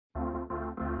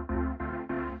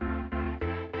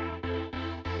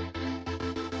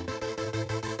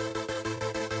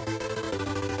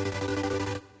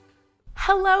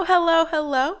Hello, hello,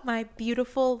 hello, my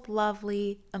beautiful,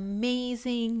 lovely,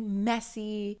 amazing,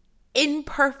 messy,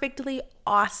 imperfectly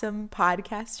awesome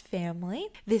podcast family.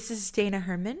 This is Dana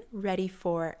Herman, ready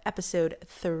for episode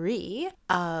 3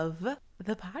 of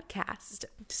the podcast.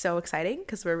 So exciting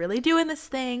because we're really doing this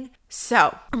thing.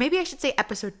 So, or maybe I should say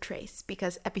episode 3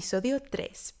 because episodio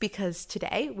 3, because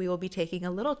today we will be taking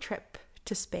a little trip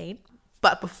to Spain.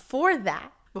 But before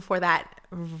that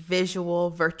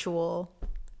virtual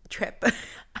trip,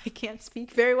 I can't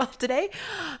speak very well today,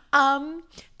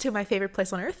 to my favorite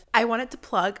place on earth, I wanted to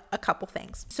plug a couple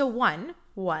things. So one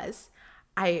was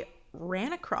I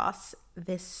ran across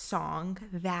this song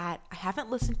that I haven't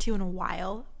listened to in a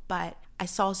while, but I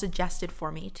saw suggested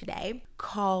for me today,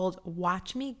 called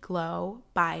Watch Me Glow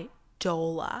by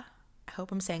Dola. I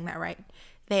hope I'm saying that right.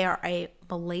 They are a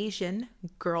Malaysian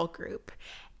girl group.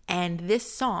 And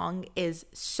this song is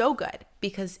so good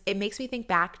because it makes me think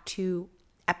back to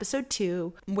episode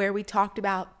 2, where we talked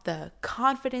about the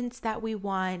confidence that we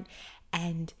want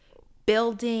and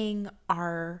building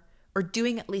or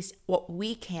doing at least what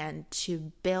we can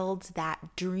to build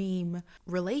that dream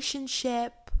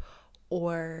relationship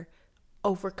or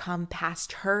overcome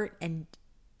past hurt and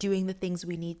doing the things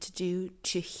we need to do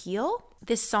to heal.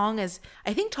 This song is,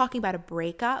 I think, talking about a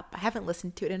breakup. I haven't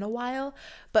listened to it in a while,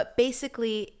 but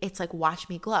basically it's like, watch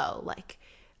me glow. Like,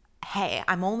 hey,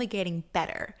 I'm only getting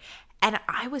better. And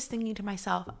I was thinking to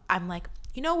myself, I'm like,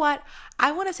 you know what?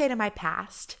 I want to say to my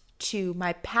past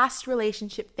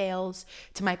relationship fails,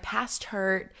 to my past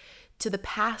hurt, to the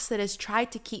past that has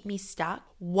tried to keep me stuck,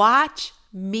 watch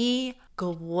me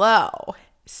glow.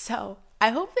 So I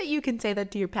hope that you can say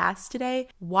that to your past today,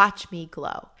 watch me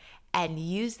glow, and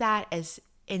use that as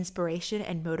inspiration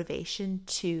and motivation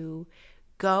to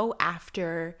go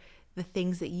after the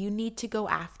things that you need to go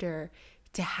after,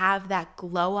 to have that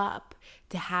glow up,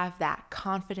 to have that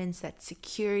confidence, that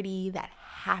security, that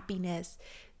happiness,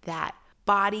 that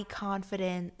body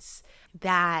confidence,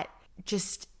 that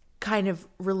just kind of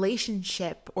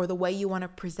relationship or the way you want to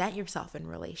present yourself in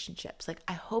relationships. Like,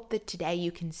 I hope that today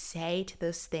you can say to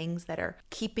those things that are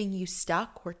keeping you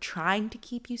stuck or trying to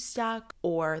keep you stuck,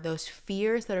 or those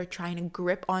fears that are trying to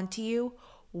grip onto you,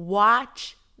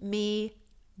 watch me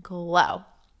glow.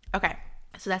 Okay.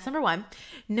 So that's number 1.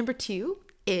 Number 2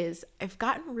 is I've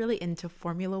gotten really into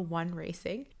Formula One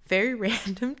racing. Very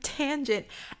random tangent.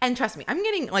 And trust me, I'm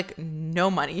getting like no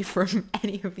money from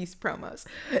any of these promos,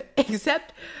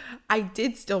 except I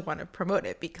did still want to promote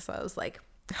it because I was like,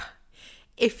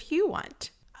 if you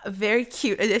want a very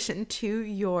cute addition to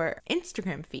your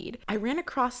Instagram feed, I ran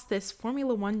across this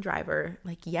Formula One driver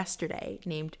like yesterday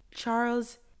named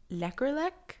Charles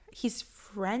Leclerc. He's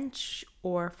French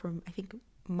or from, I think,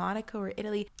 Monaco or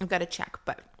Italy. I've got to check,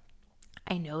 but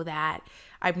I know that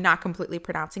I'm not completely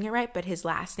pronouncing it right, but his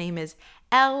last name is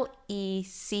Leclerc,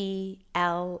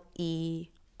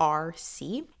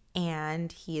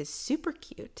 and he is super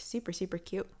cute, super, super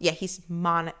cute. Yeah, he's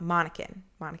Monacan.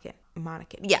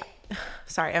 Yeah,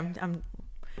 sorry, I'm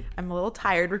a little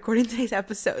tired recording today's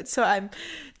episode, so I'm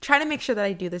trying to make sure that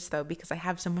I do this though, because I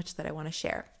have so much that I want to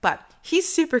share. But he's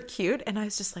super cute, and I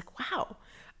was just like, wow,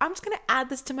 I'm just going to add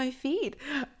this to my feed.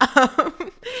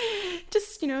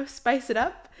 Just, spice it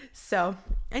up. So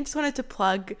I just wanted to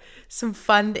plug some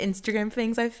fun Instagram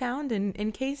things I found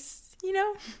in case,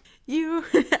 you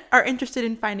are interested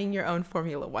in finding your own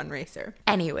Formula One racer.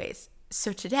 Anyways,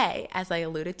 so today, as I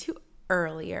alluded to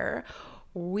earlier,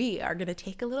 we are going to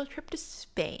take a little trip to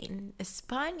Spain.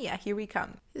 España, here we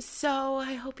come. So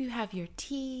I hope you have your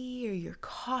tea or your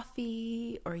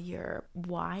coffee or your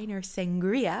wine or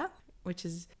sangria, which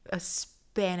is a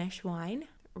Spanish wine,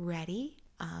 ready,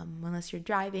 unless you're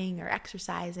driving or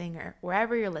exercising or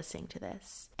wherever you're listening to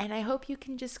this. And I hope you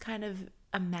can just kind of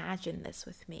imagine this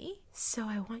with me. So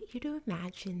I want you to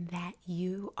imagine that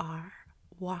you are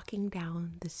walking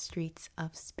down the streets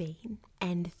of Spain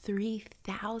and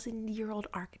 3,000-year-old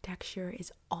architecture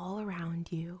is all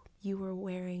around you. You are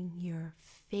wearing your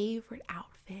favorite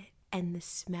outfit and the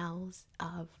smells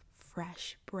of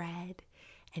fresh bread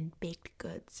and baked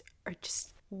goods are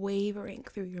just wavering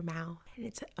through your mouth, and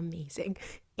it's amazing.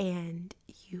 And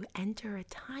you enter a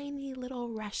tiny little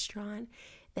restaurant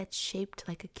that's shaped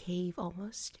like a cave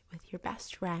almost with your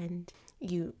best friend.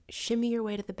 You shimmy your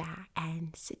way to the back and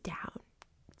sit down.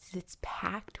 It's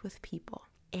packed with people,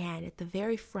 and at the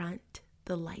very front,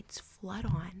 the lights flood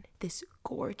on. This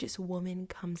gorgeous woman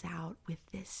comes out with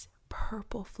this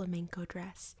purple flamenco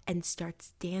dress and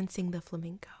starts dancing the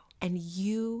flamenco. And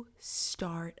you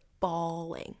start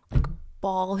bawling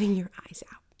your eyes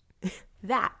out.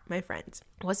 That, my friends,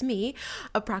 was me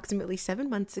approximately 7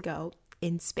 months ago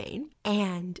in Spain.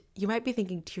 And you might be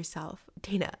thinking to yourself,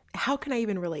 Dana, how can I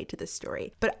even relate to this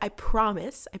story? But I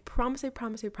promise,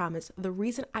 the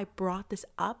reason I brought this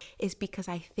up is because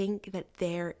I think that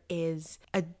there is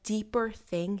a deeper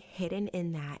thing hidden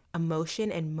in that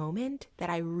emotion and moment that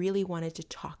I really wanted to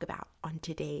talk about on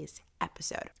today's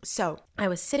episode. So I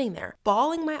was sitting there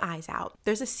bawling my eyes out.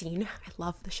 There's a scene, I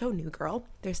love the show New Girl.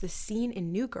 There's this scene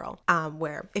in New Girl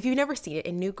where, if you've never seen it,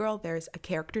 in New Girl, there's a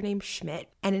character named Schmidt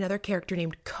and another character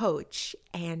named Coach.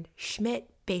 And Schmidt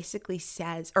basically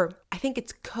says, or I think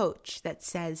it's Coach that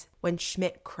says, when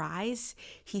Schmidt cries,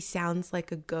 he sounds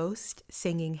like a ghost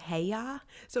singing Hey Ya.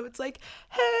 So it's like,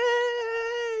 Hey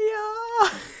Ya.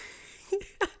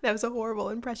 That was a horrible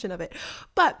impression of it.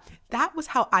 But that was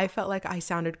how I felt like I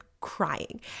sounded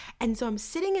crying. And so I'm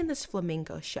sitting in this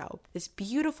flamenco show. This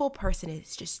beautiful person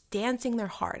is just dancing their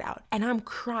heart out, and I'm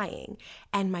crying.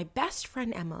 And my best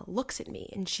friend Emma looks at me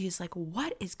and she's like,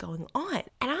 what is going on?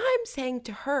 And I'm saying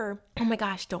to her, oh my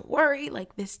gosh, don't worry.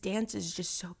 Like, this dance is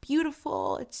just so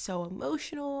beautiful. It's so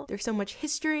emotional. There's so much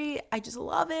history. I just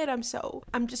love it. I'm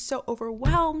just so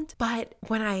overwhelmed. But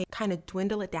when I kind of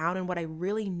dwindle it down, and what I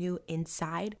really knew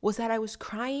inside was that I was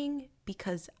crying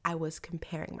because I was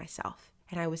comparing myself.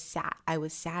 And I was sad. I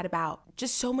was sad about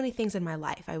just so many things in my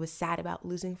life. I was sad about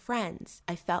losing friends.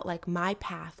 I felt like my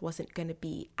path wasn't going to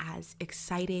be as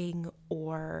exciting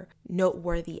or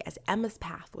noteworthy as Emma's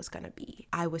path was going to be.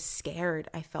 I was scared.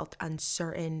 I felt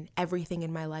uncertain. Everything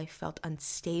in my life felt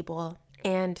unstable.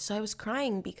 And so I was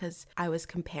crying because I was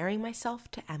comparing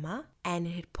myself to Emma, and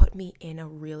it had put me in a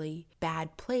really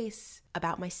bad place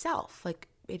about myself. Like,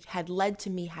 it had led to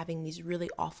me having these really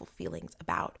awful feelings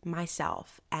about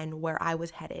myself and where I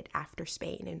was headed after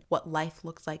Spain and what life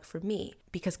looks like for me.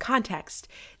 Because context,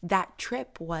 that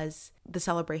trip was the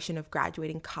celebration of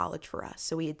graduating college for us.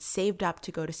 So we had saved up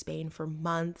to go to Spain for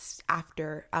months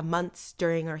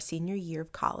during our senior year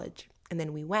of college. And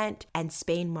then we went, and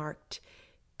Spain marked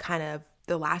kind of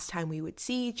the last time we would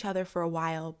see each other for a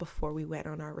while before we went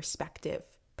on our respective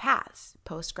paths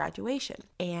post-graduation.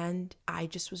 And I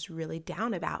just was really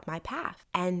down about my path.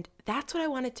 And that's what I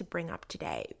wanted to bring up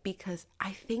today, because I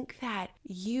think that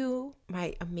you,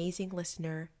 my amazing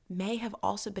listener, may have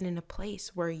also been in a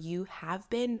place where you have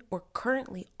been or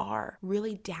currently are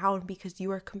really down because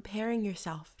you are comparing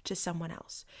yourself to someone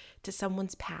else, to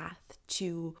someone's path,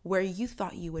 to where you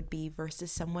thought you would be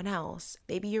versus someone else.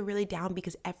 Maybe you're really down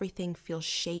because everything feels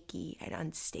shaky and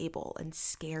unstable and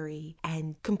scary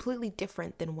and completely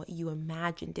different than what you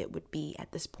imagined it would be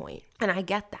at this point. And I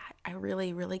get that. I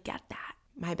really, really get that.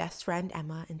 My best friend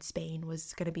Emma in Spain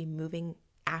was going to be moving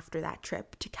after that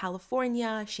trip to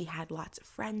California. She had lots of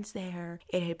friends there.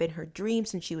 It had been her dream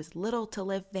since she was little to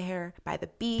live there by the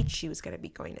beach. She was going to be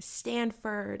going to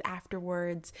Stanford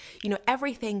afterwards. You know,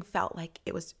 everything felt like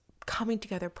it was coming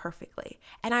together perfectly.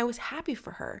 And I was happy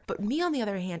for her. But me, on the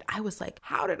other hand, I was like,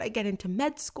 how did I get into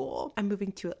med school? I'm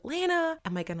moving to Atlanta.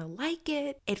 Am I going to like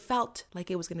it? It felt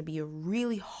like it was going to be a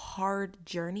really hard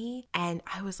journey. And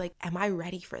I was like, am I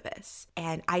ready for this?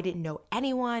 And I didn't know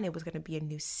anyone. It was going to be a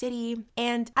new city.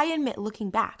 And I admit, looking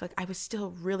back, like, I was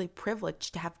still really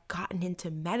privileged to have gotten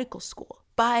into medical school.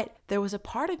 But there was a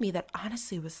part of me that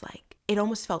honestly was like, it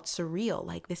almost felt surreal,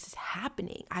 like this is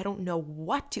happening. I don't know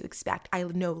what to expect. I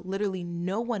know literally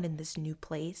no one in this new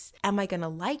place. Am I gonna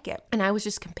like it? And I was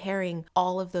just comparing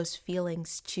all of those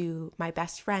feelings to my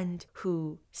best friend,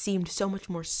 who seemed so much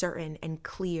more certain and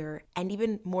clear and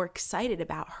even more excited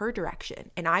about her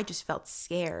direction. And I just felt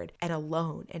scared and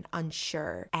alone and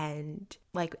unsure, and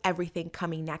like everything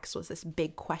coming next was this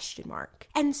big question mark.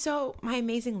 And so, my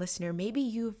amazing listener, maybe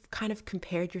you've kind of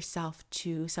compared yourself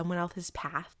to someone else's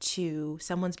path, to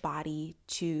someone's body,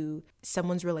 to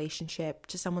someone's relationship,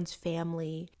 to someone's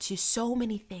family, to so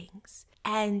many things.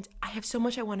 And I have so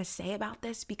much I want to say about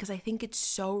this because I think it's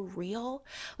so real.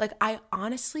 Like, I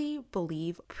honestly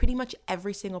believe pretty much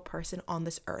every single person on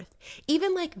this earth,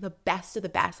 even like the best of the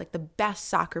best, like the best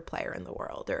soccer player in the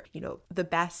world, or, you know, the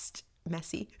best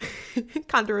Messi,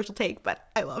 controversial take, but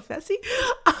I love Messi,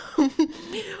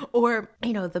 or,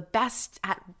 you know, the best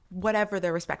at whatever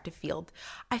their respective field.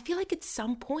 I feel like at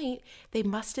some point they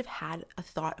must have had a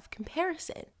thought of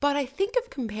comparison. But I think of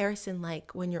comparison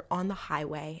like when you're on the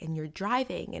highway and you're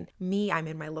driving, and I'm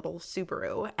in my little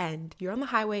Subaru, and you're on the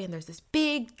highway and there's this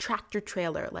big tractor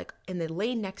trailer like in the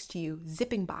lane next to you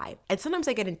zipping by. And sometimes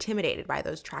I get intimidated by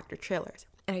those tractor trailers.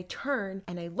 And I turn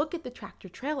and I look at the tractor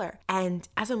trailer. And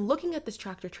as I'm looking at this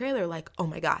tractor trailer, like, oh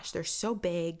my gosh, they're so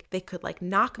big. They could like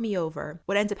knock me over,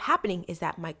 what ends up happening is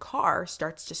that my car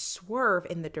starts to swerve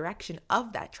in the direction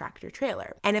of that tractor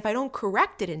trailer. And if I don't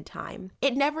correct it in time,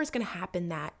 it never is going to happen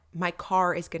that my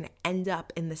car is going to end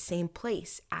up in the same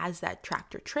place as that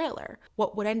tractor trailer.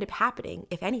 What would end up happening,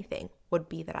 if anything, would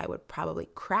be that I would probably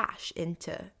crash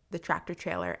into the tractor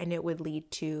trailer, and it would lead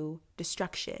to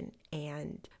destruction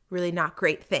and really not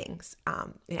great things,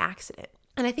 an accident.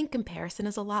 And I think comparison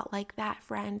is a lot like that,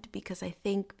 friend, because I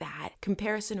think that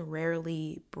comparison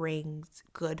rarely brings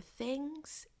good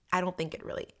things. I don't think it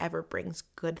really ever brings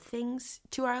good things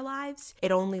to our lives.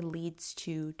 It only leads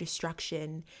to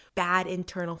destruction, bad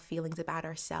internal feelings about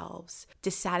ourselves,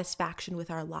 dissatisfaction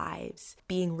with our lives,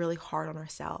 being really hard on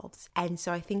ourselves. And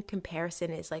so I think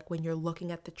comparison is like when you're looking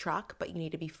at the truck, but you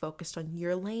need to be focused on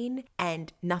your lane,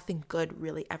 and nothing good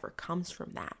really ever comes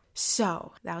from that.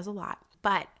 So that was a lot,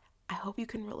 but I hope you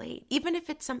can relate. Even if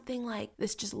it's something like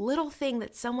this just little thing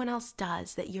that someone else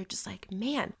does that you're just like,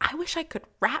 man, I wish I could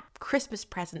wrap Christmas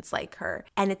presents like her.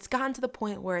 And it's gotten to the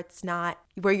point where it's not,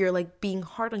 where you're like being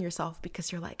hard on yourself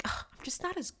because you're like, oh, I'm just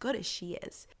not as good as she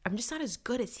is. I'm just not as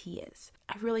good as he is.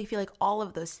 I really feel like all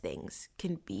of those things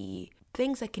can be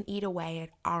things that can eat away at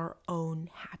our own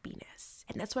happiness.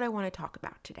 And that's what I want to talk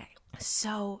about today.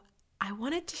 So I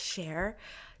wanted to share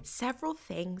several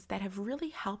things that have really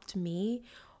helped me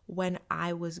when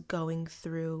I was going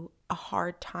through a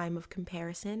hard time of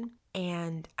comparison.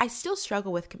 And I still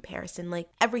struggle with comparison, like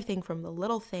everything from the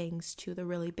little things to the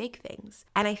really big things.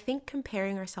 And I think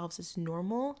comparing ourselves is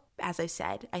normal. As I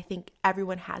said, I think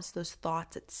everyone has those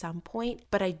thoughts at some point,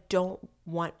 but I don't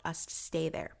want us to stay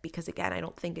there because, again, I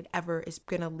don't think it ever is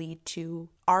going to lead to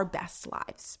our best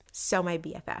lives. So my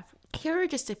BFF, here are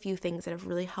just a few things that have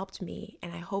really helped me,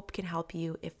 and I hope can help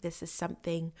you if this is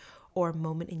something or a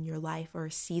moment in your life or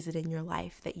a season in your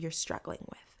life that you're struggling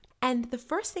with. And the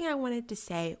first thing I wanted to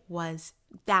say was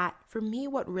that for me,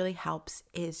 what really helps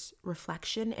is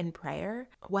reflection and prayer.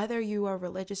 Whether you are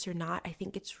religious or not, I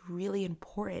think it's really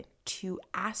important to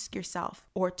ask yourself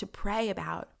or to pray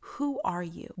about, who are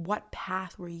you? What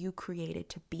path were you created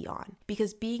to be on?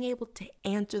 Because being able to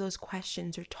answer those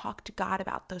questions or talk to God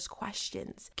about those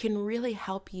questions can really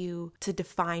help you to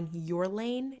define your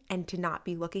lane and to not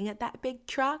be looking at that big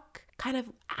truck. Kind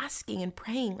of asking and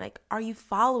praying, like, are you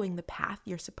following the path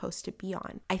you're supposed to be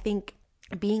on? I think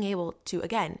being able to,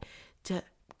 again, to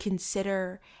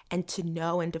consider and to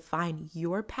know and define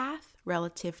your path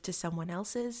relative to someone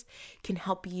else's can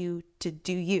help you to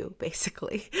do you,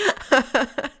 basically.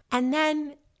 And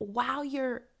then while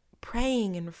you're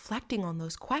praying and reflecting on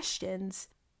those questions,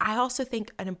 I also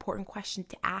think an important question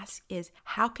to ask is,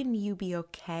 how can you be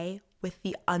okay with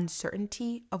the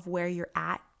uncertainty of where you're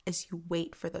at as you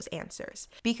wait for those answers?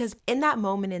 Because in that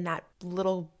moment, in that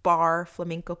little bar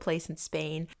flamenco place in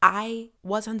Spain, I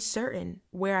was uncertain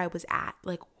where I was at,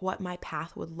 like what my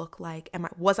path would look like.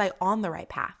 Was I on the right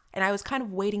path? And I was kind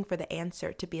of waiting for the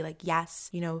answer to be like,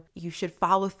 yes, you should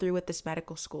follow through with this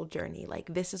medical school journey.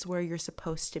 Like, this is where you're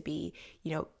supposed to be,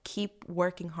 keep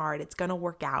working hard. It's going to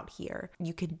work out here.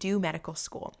 You can do medical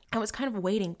school. I was kind of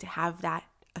waiting to have that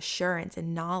assurance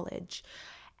and knowledge.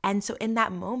 And so in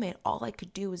that moment, all I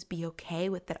could do was be okay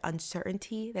with that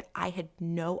uncertainty, that I had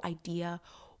no idea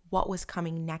what was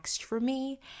coming next for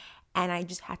me. And I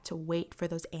just had to wait for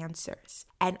those answers.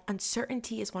 And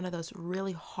uncertainty is one of those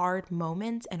really hard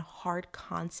moments and hard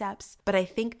concepts. But I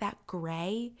think that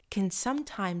gray can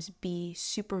sometimes be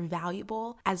super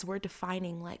valuable as we're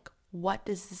defining, like, what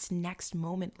does this next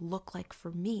moment look like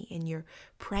for me? And you're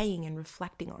praying and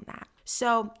reflecting on that.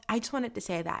 So I just wanted to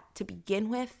say that to begin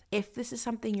with, if this is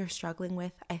something you're struggling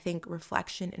with, I think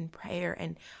reflection and prayer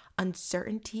and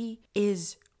uncertainty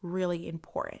is really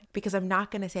important, because I'm not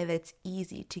going to say that it's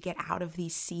easy to get out of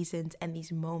these seasons and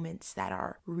these moments that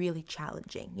are really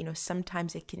challenging.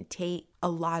 Sometimes it can take a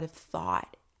lot of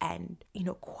thought and,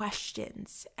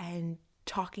 questions and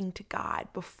talking to God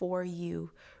before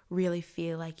you really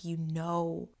feel like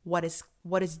what is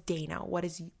Dana, what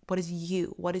is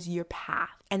you, what is your path.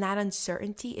 And that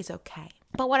uncertainty is okay.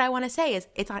 But what I want to say is,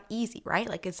 it's not easy, right?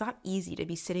 Like, it's not easy to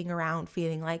be sitting around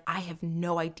feeling like I have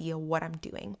no idea what I'm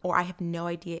doing, or I have no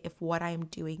idea if what I am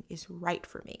doing is right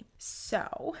for me.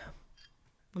 So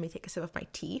let me take a sip of my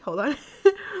tea. Hold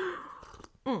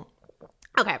on.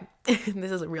 Okay.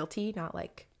 This is a real tea, not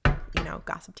like,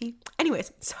 gossip tea.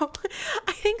 Anyways, so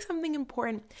I think something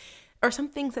important, or some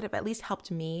things that have at least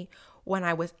helped me when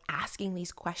I was asking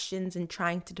these questions and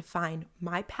trying to define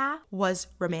my path, was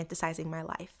romanticizing my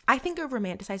life. I think of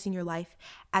romanticizing your life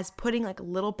as putting like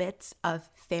little bits of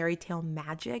fairy tale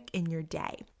magic in your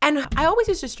day. And I always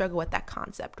used to struggle with that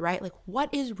concept, right? Like,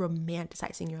 what is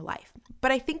romanticizing your life?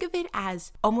 But I think of it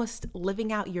as almost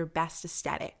living out your best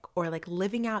aesthetic, or like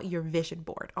living out your vision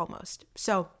board almost.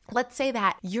 So let's say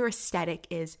that your aesthetic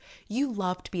is you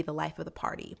love to be the life of the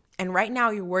party. And right now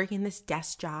you're working this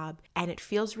desk job and it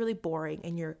feels really boring,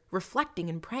 and you're reflecting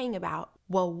and praying about,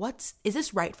 well, is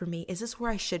this right for me? Is this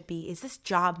where I should be? Is this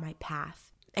job my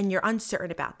path? And you're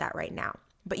uncertain about that right now.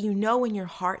 But you know in your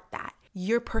heart that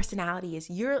your personality is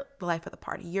you're the life of the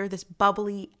party. You're this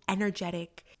bubbly,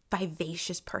 energetic,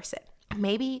 vivacious person.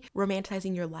 Maybe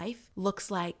romanticizing your life looks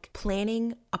like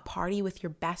planning a party with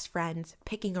your best friends,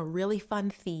 picking a really fun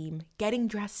theme, getting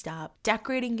dressed up,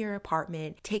 decorating your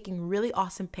apartment, taking really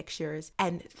awesome pictures,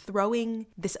 and throwing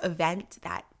this event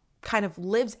that kind of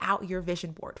lives out your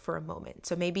vision board for a moment.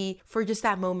 So maybe for just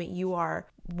that moment, you are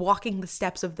walking the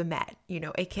steps of the Met,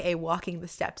 AKA walking the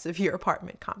steps of your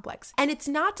apartment complex. And it's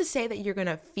not to say that you're going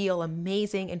to feel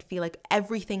amazing and feel like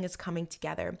everything is coming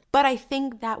together. But I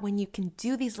think that when you can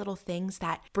do these little things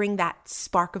that bring that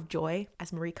spark of joy,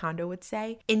 as Marie Kondo would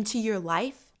say, into your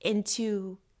life,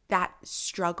 into that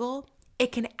struggle,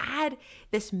 it can add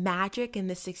this magic and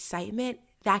this excitement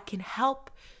that can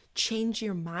help change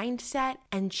your mindset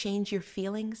and change your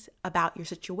feelings about your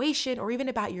situation or even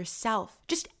about yourself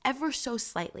just ever so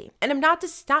slightly. And I'm not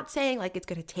saying like it's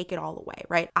going to take it all away,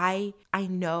 right? I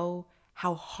know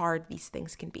how hard these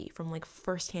things can be from like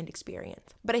firsthand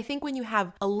experience. But I think when you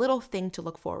have a little thing to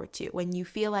look forward to, when you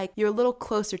feel like you're a little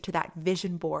closer to that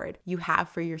vision board you have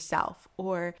for yourself,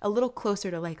 or a little closer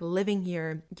to like living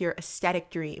your aesthetic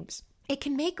dreams, it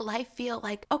can make life feel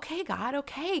like, okay, God,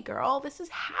 okay, girl, this is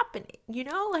happening,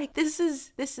 like this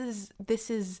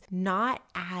is not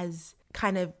as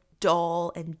kind of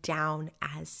dull and down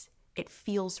as it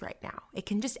feels right now. It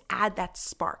can just add that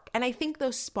spark. And I think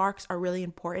those sparks are really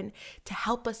important to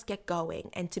help us get going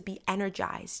and to be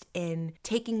energized in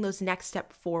taking those next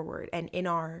step forward. And in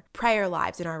our prayer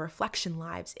lives, in our reflection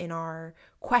lives, in our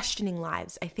questioning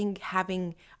lives, I think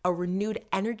having a renewed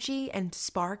energy and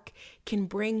spark can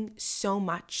bring so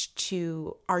much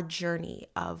to our journey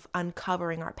of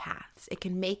uncovering our paths. It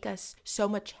can make us so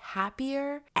much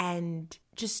happier and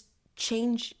just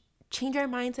change our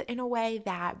mindset in a way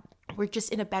that we're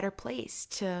just in a better place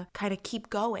to kind of keep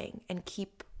going and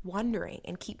keep wondering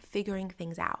and keep figuring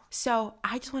things out. So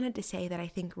I just wanted to say that I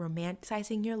think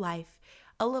romanticizing your life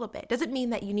a little bit doesn't mean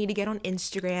that you need to get on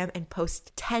Instagram and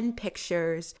post 10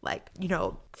 pictures, like,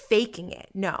 faking it.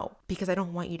 No, because I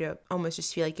don't want you to almost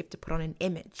just feel like you have to put on an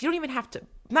image. You don't even have to. I'm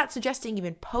not suggesting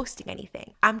even posting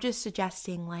anything. I'm just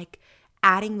suggesting like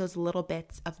adding those little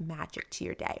bits of magic to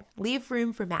your day. Leave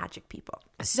room for magic, people.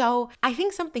 So I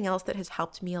think something else that has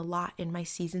helped me a lot in my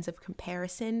seasons of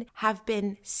comparison have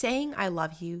been saying I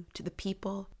love you to the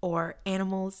people or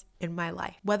animals in my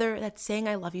life. Whether that's saying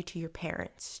I love you to your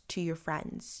parents, to your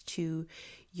friends, to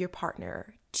your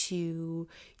partner, to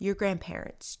your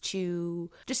grandparents, to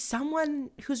just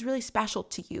someone who's really special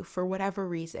to you for whatever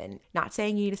reason. Not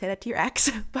saying you need to say that to your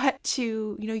ex, but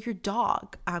to, your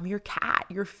dog, your cat,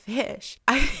 your fish.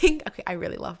 I think, I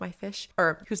really love my fish,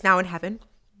 or who's now in heaven.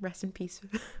 Rest in peace.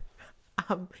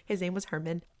 His name was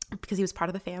Herman, because he was part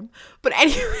of the fam. But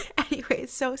anyway,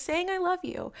 so saying I love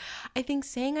you. I think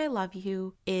saying I love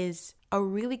you is a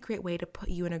really great way to put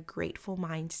you in a grateful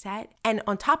mindset. And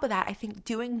on top of that, I think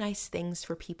doing nice things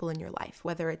for people in your life,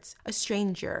 whether it's a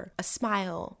stranger, a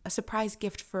smile, a surprise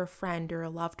gift for a friend or a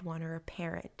loved one or a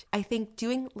parent. I think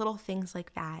doing little things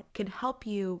like that can help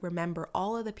you remember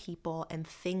all of the people and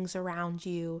things around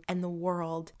you and the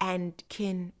world, and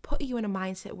can put you in a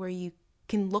mindset where you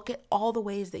can look at all the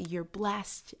ways that you're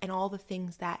blessed and all the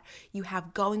things that you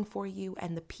have going for you,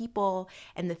 and the people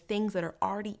and the things that are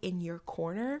already in your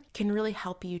corner can really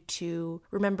help you to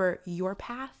remember your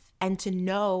path and to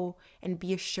know and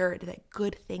be assured that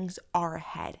good things are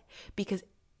ahead, because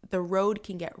the road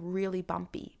can get really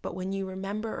bumpy. But when you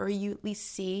remember, or you at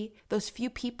least see those few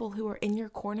people who are in your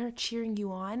corner cheering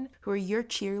you on, who are your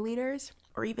cheerleaders,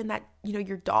 or even that,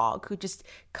 your dog who just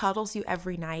cuddles you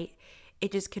every night,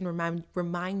 it just can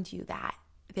remind you that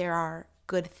there are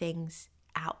good things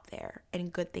out there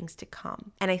and good things to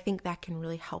come. And I think that can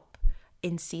really help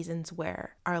in seasons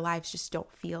where our lives just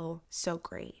don't feel so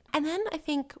great. And then I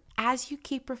think as you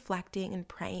keep reflecting and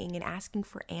praying and asking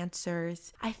for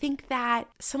answers, I think that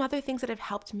some other things that have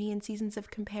helped me in seasons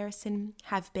of comparison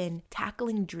have been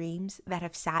tackling dreams that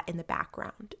have sat in the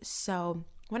background. So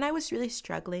when I was really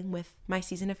struggling with my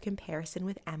season of comparison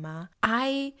with Emma,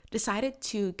 I decided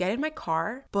to get in my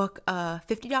car, book a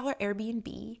 $50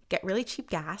 Airbnb, get really cheap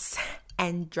gas,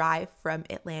 and drive from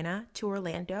Atlanta to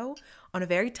Orlando on a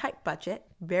very tight budget,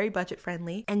 very budget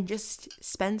friendly, and just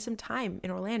spend some time in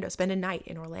Orlando, spend a night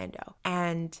in Orlando.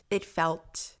 And it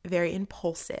felt very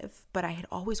impulsive, but I had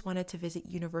always wanted to visit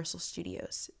Universal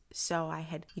Studios. So I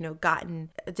had, gotten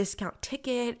a discount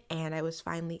ticket, and I was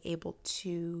finally able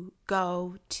to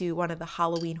go to one of the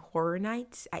Halloween horror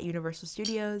nights at Universal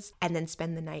Studios and then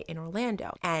spend the night in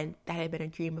Orlando. And that had been a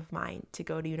dream of mine, to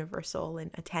go to Universal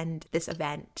and attend this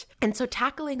event. And so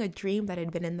tackling a dream that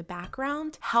had been in the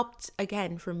background helped,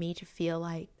 again, for me to feel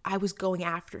like I was going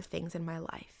after things in my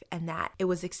life, and that it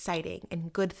was exciting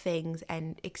and good things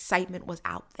and excitement was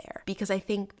out there. Because I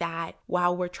think that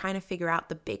while we're trying to figure out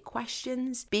the big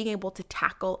questions, being able to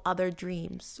tackle other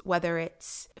dreams, whether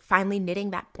it's finally knitting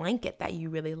that blanket that you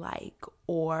really like,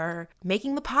 or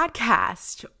making the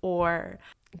podcast, or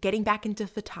getting back into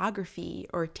photography,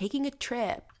 or taking a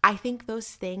trip, I think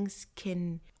those things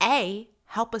can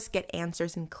help us get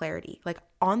answers and clarity. Like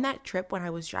on that trip when I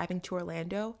was driving to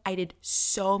Orlando, I did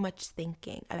so much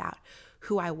thinking about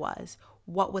who I was,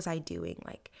 what was I doing,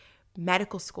 like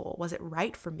medical school, was it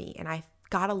right for me? And I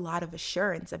got a lot of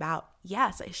assurance about,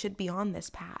 yes, I should be on this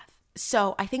path.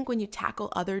 So I think when you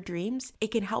tackle other dreams,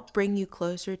 it can help bring you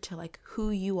closer to like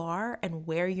who you are and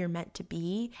where you're meant to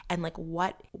be, and like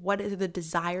what are the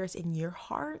desires in your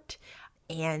heart,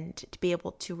 and to be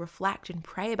able to reflect and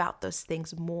pray about those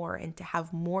things more and to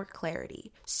have more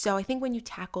clarity. So I think when you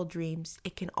tackle dreams,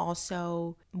 it can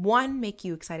also, one, make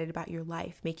you excited about your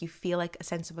life, make you feel like a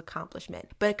sense of accomplishment,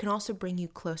 but it can also bring you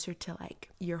closer to like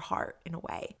your heart in a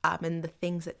way, and the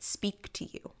things that speak to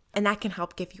you. And that can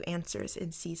help give you answers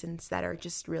in seasons that are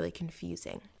just really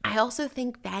confusing. I also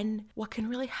think then what can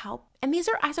really help, and these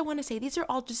are, as I want to say, these are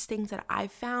all just things that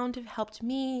I've found have helped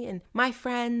me and my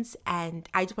friends, and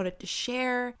I just wanted to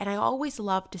share. And I always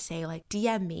love to say, like,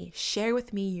 DM me, share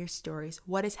with me your stories.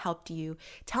 What has helped you?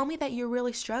 Tell me that you're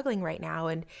really struggling right now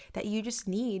and that you just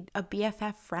need a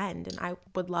BFF friend. And I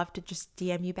would love to just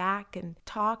DM you back and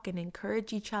talk and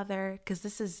encourage each other, because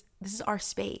this is our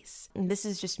space. And this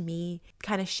is just me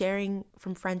kind of sharing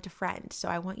from friend to friend. So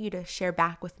I want you to share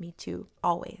back with me too,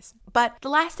 always. But the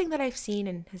last thing that I've seen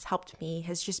and has helped me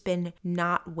has just been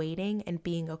not waiting and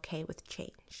being okay with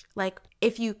change. Like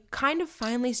if you kind of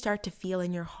finally start to feel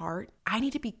in your heart, I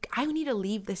need to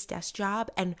leave this desk job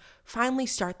and finally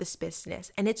start this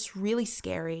business. And it's really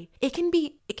scary. It can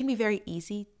be very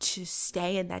easy to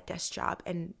stay in that desk job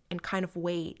and kind of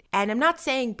wait. And I'm not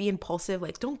saying be impulsive,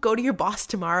 like don't go to your boss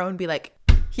tomorrow and be like,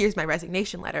 here's my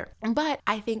resignation letter. But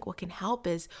I think what can help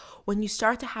is when you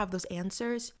start to have those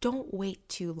answers, don't wait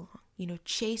too long.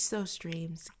 Chase those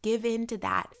dreams, give in to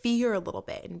that fear a little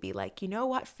bit and be like, you know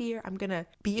what, fear, I'm going to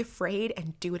be afraid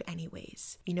and do it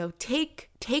anyways. Take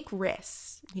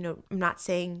risks. I'm not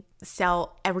saying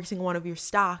sell every single one of your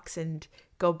stocks and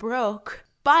go broke,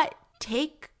 but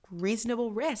take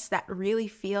reasonable risks that really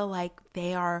feel like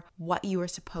they are what you are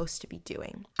supposed to be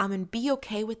doing. And be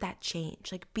okay with that change.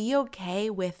 Like be okay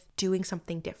with doing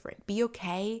something different. Be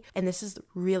okay. And this is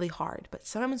really hard, but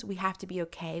sometimes we have to be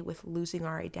okay with losing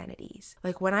our identities.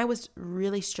 Like when I was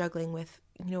really struggling with,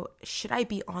 should I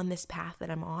be on this path that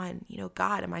I'm on?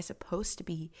 God, am I supposed to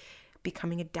be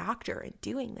becoming a doctor and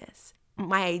doing this?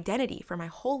 My identity for my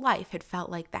whole life had felt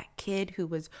like that kid who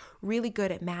was really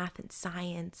good at math and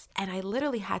science. And I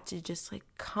literally had to just like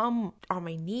come on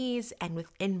my knees and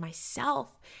within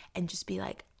myself and just be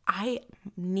like, I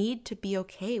need to be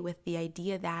okay with the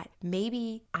idea that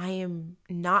maybe I am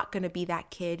not going to be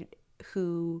that kid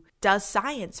who does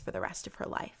science for the rest of her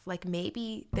life. Like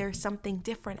maybe there's something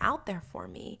different out there for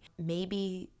me.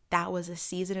 Maybe that was a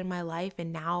season in my life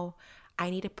and now I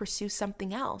need to pursue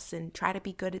something else and try to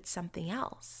be good at something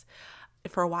else.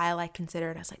 For a while, I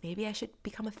was like, maybe I should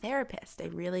become a therapist. I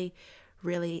really,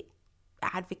 really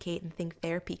advocate and think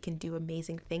therapy can do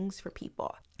amazing things for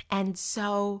people. And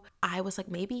so I was like,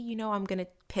 maybe, I'm going to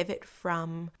pivot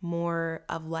from more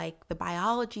of like the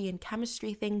biology and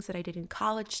chemistry things that I did in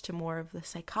college to more of the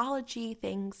psychology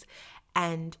things.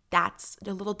 And that's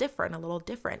a little different.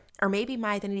 Or maybe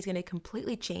my identity is going to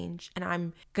completely change and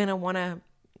I'm going to want to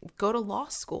go to law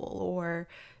school or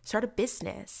start a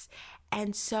business.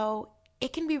 And so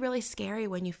it can be really scary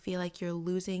when you feel like you're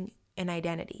losing an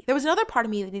identity. There was another part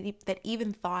of me that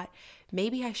even thought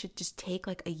maybe I should just take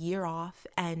like a year off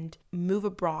and move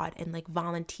abroad and like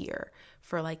volunteer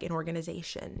for like an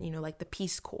organization, like the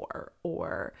Peace Corps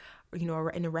or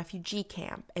in a refugee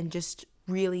camp and just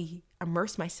really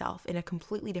immerse myself in a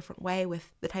completely different way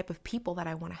with the type of people that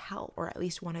I want to help, or at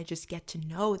least want to just get to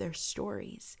know their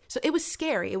stories. So it was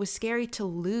scary. It was scary to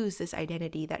lose this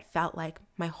identity that felt like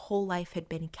my whole life had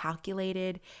been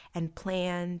calculated and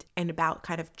planned and about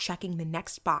kind of checking the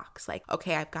next box. Like,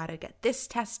 okay, I've got to get this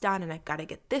test done and I've got to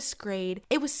get this grade.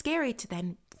 It was scary to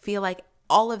then feel like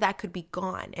all of that could be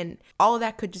gone and all of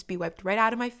that could just be wiped right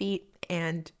out of my feet.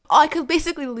 And I could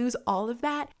basically lose all of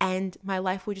that and my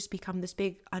life would just become this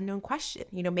big unknown question.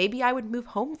 Maybe I would move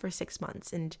home for 6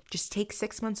 months and just take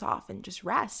 6 months off and just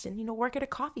rest and, work at a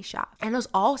coffee shop. And those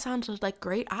all sounded like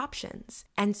great options.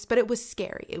 But it was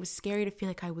scary. It was scary to feel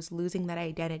like I was losing that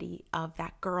identity of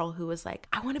that girl who was like,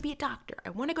 I want to be a doctor. I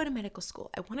want to go to medical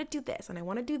school. I want to do this and I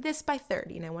want to do this by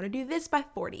 30 and I want to do this by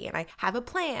 40 and I have a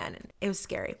plan. And it was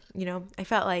scary. I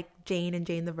felt like Jane and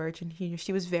Jane the Virgin,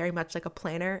 she was very much like a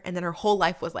planner. And then her whole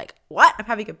life was like, what? I'm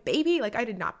having a baby? Like I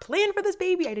did not plan for this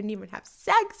baby. I didn't even have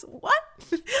sex. What?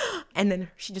 And then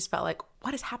she just felt like,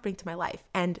 what is happening to my life?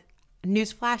 And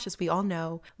newsflash, as we all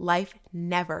know, life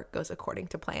never goes according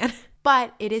to plan.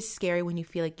 But it is scary when you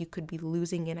feel like you could be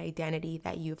losing an identity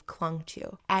that you've clung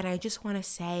to. And I just want to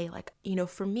say,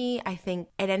 for me, I think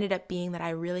it ended up being that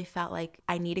I really felt like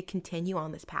I need to continue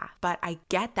on this path. But I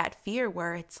get that fear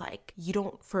where it's like,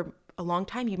 for a long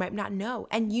time, you might not know.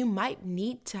 And you might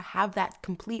need to have that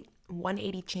complete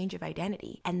 180 change of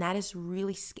identity. And that is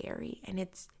really scary. And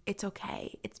it's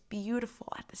okay. It's beautiful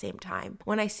at the same time.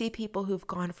 When I see people who've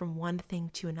gone from one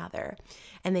thing to another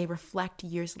and they reflect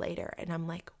years later and I'm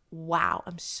like, wow,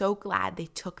 I'm so glad they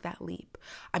took that leap.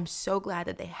 I'm so glad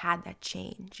that they had that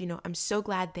change. I'm so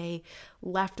glad they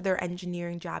left their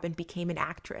engineering job and became an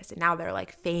actress and now they're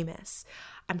like famous.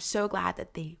 I'm so glad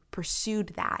that they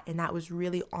pursued that and that was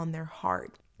really on their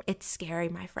heart. It's scary,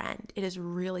 my friend. It is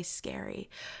really scary.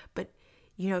 But,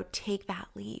 take that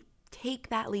leap. Take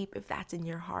that leap if that's in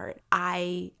your heart.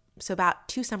 So about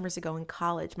 2 summers ago in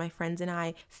college, my friends and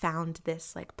I found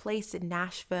this place in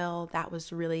Nashville that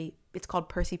was it's called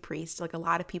Percy Priest. A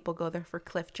lot of people go there for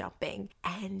cliff jumping.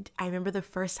 And I remember the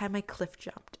first time I cliff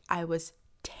jumped, I was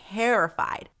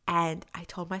terrified. And I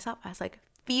told myself, I was like,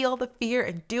 feel the fear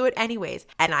and do it anyways.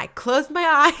 And I closed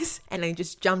my eyes and I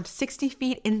just jumped 60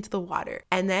 feet into the water.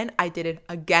 And then I did it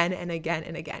again and again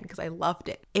and again because I loved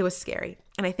it. It was scary.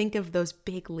 And I think of those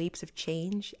big leaps of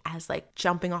change as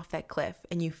jumping off that cliff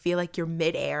and you feel like you're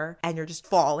midair and you're just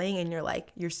falling and you're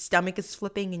like, your stomach is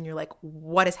flipping and you're like,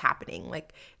 what is happening?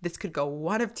 This could go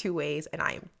one of two ways and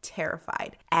I am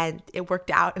terrified. And it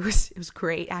worked out. It was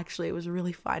great. Actually, it was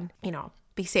really fun.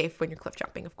 Be safe when you're cliff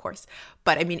jumping, of course.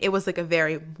 But it was a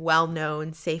very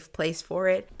well-known, safe place for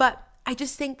it. But I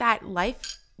just think that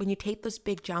life, when you take those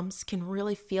big jumps, can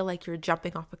really feel like you're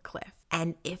jumping off a cliff.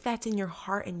 And if that's in your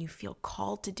heart and you feel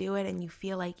called to do it and you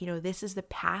feel like, this is the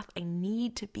path I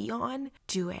need to be on,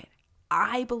 do it.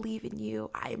 I believe in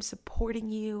you. I am supporting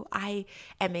you. I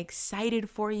am excited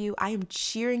for you. I am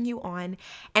cheering you on.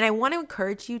 And I want to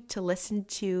encourage you to listen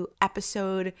to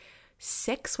episode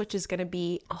 6, which is going to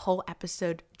be a whole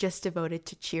episode just devoted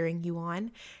to cheering you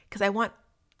on, because I want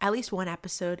at least one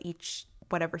episode each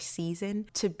whatever season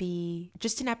to be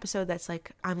just an episode that's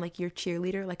I'm your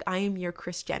cheerleader, I am your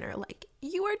Kris Jenner,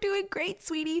 you are doing great,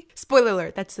 sweetie. Spoiler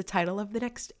alert, that's the title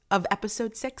of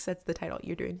episode 6. That's the title.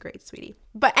 You're doing great, sweetie.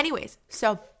 But anyways,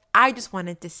 so I just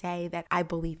wanted to say that I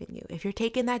believe in you. If you're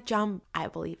taking that jump, I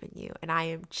believe in you and I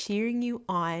am cheering you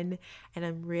on and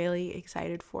I'm really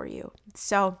excited for you.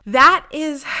 So that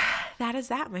is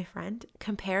that, my friend.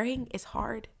 Comparing is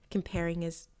hard. Comparing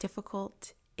is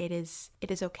difficult. It is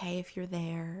okay if you're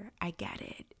there. I get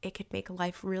it. It could make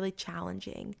life really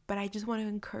challenging. But I just want to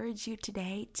encourage you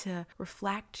today to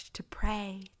reflect, to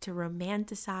pray, to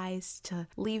romanticize, to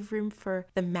leave room for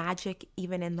the magic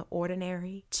even in the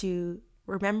ordinary, to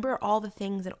remember all the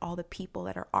things and all the people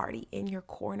that are already in your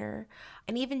corner,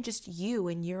 and even just you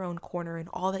in your own corner and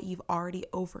all that you've already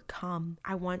overcome.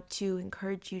 I want to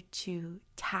encourage you to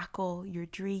tackle your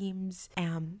dreams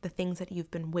and the things that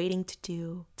you've been waiting to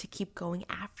do, to keep going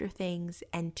after things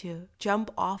and to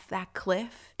jump off that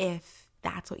cliff if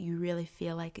that's what you really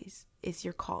feel like is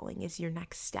your calling, is your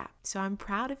next step. So I'm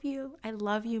proud of you. I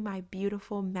love you, my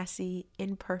beautiful, messy,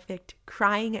 imperfect,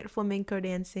 crying at flamenco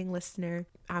dancing listener.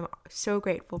 I'm so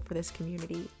grateful for this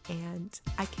community and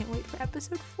I can't wait for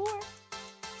episode 4.